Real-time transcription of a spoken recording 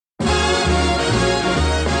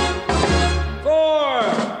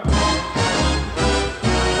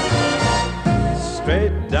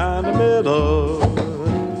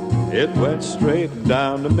it went straight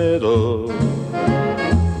down the middle.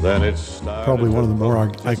 Then it started. Probably one of the more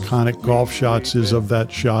iconic golf shots is of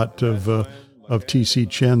that shot of T.C.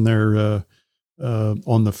 Chen there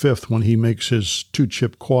on the fifth when he makes his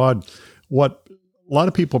two-chip quad. What a lot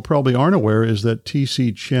of people probably aren't aware is that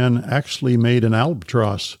T.C. Chen actually made an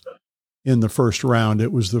Albatross in the first round.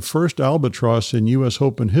 It was the first Albatross in U.S.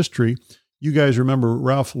 Open history. You guys remember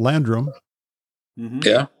Ralph Landrum? Mm-hmm.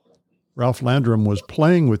 Yeah. Ralph Landrum was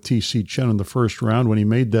playing with T.C. Chen in the first round when he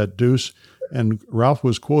made that deuce, and Ralph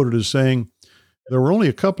was quoted as saying, there were only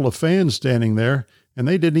a couple of fans standing there, and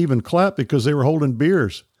they didn't even clap because they were holding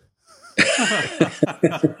beers.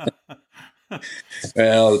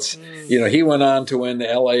 Well, he went on to win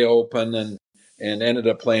the LA Open and ended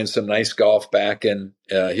up playing some nice golf back in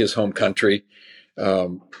his home country.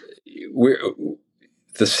 The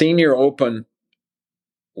Senior Open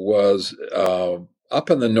was up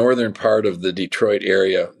in the northern part of the Detroit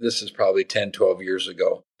area. This is probably 10, 12 years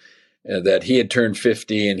ago, that he had turned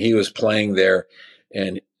 50 and he was playing there.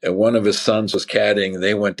 And one of his sons was caddying, and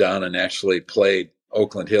they went down and actually played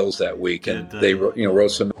Oakland Hills that week. And they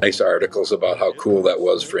wrote some nice articles about how cool that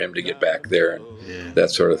was for him to get back there and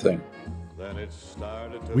that sort of thing.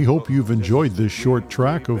 We hope you've enjoyed this short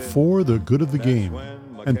track of For the Good of the Game.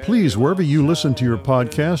 And please, wherever you listen to your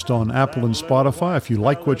podcast on Apple and Spotify, if you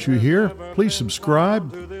like what you hear, please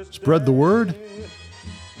subscribe, spread the word,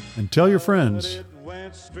 and tell your friends.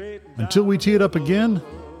 Until we tee it up again,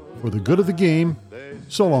 for the good of the game,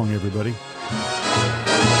 so long, everybody.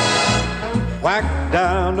 Whack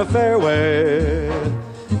down the fairway,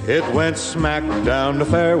 it went smack down the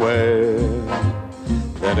fairway.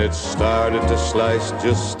 Then it started to slice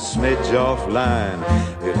just a smidge off line.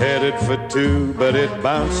 It headed for 2, but it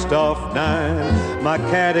bounced off 9. My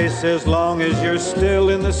caddy says, long as you're still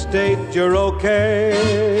in the state, you're okay.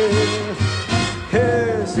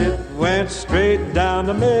 Yes, it went straight down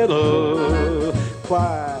the middle,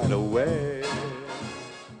 quite a way.